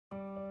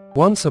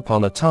Once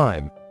upon a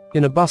time,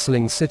 in a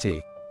bustling city,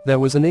 there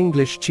was an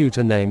English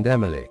tutor named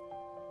Emily.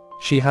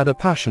 She had a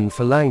passion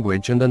for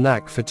language and a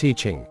knack for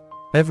teaching.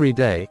 Every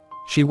day,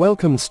 she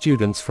welcomed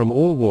students from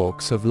all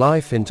walks of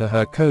life into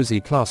her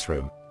cozy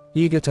classroom,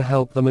 eager to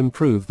help them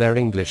improve their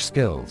English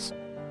skills.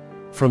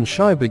 From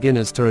shy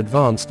beginners to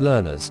advanced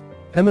learners,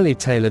 Emily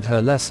tailored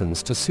her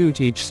lessons to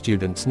suit each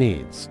student's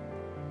needs.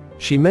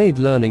 She made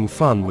learning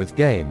fun with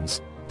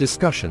games,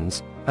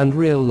 discussions, and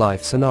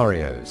real-life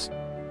scenarios.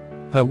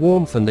 Her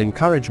warmth and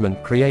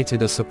encouragement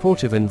created a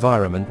supportive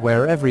environment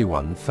where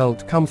everyone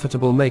felt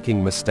comfortable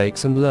making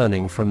mistakes and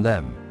learning from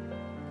them.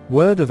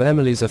 Word of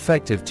Emily's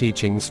effective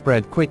teaching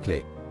spread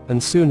quickly,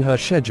 and soon her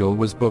schedule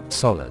was booked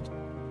solid.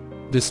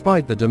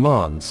 Despite the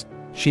demands,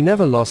 she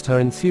never lost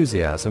her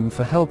enthusiasm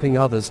for helping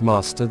others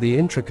master the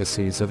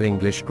intricacies of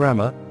English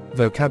grammar,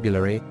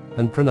 vocabulary,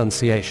 and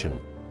pronunciation.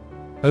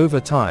 Over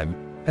time,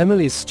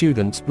 Emily's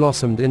students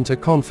blossomed into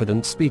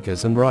confident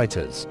speakers and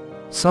writers.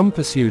 Some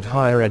pursued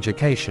higher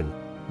education,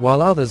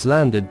 while others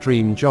landed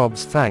dream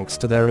jobs thanks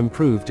to their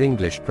improved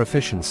English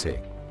proficiency.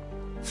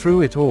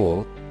 Through it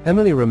all,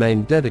 Emily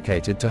remained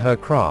dedicated to her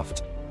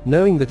craft,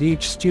 knowing that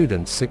each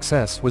student's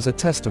success was a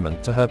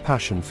testament to her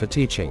passion for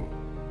teaching.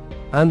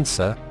 And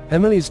so,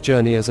 Emily's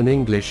journey as an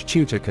English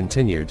tutor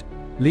continued,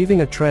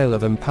 leaving a trail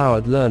of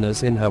empowered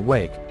learners in her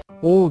wake,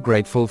 all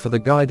grateful for the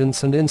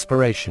guidance and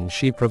inspiration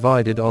she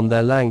provided on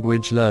their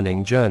language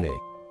learning journey.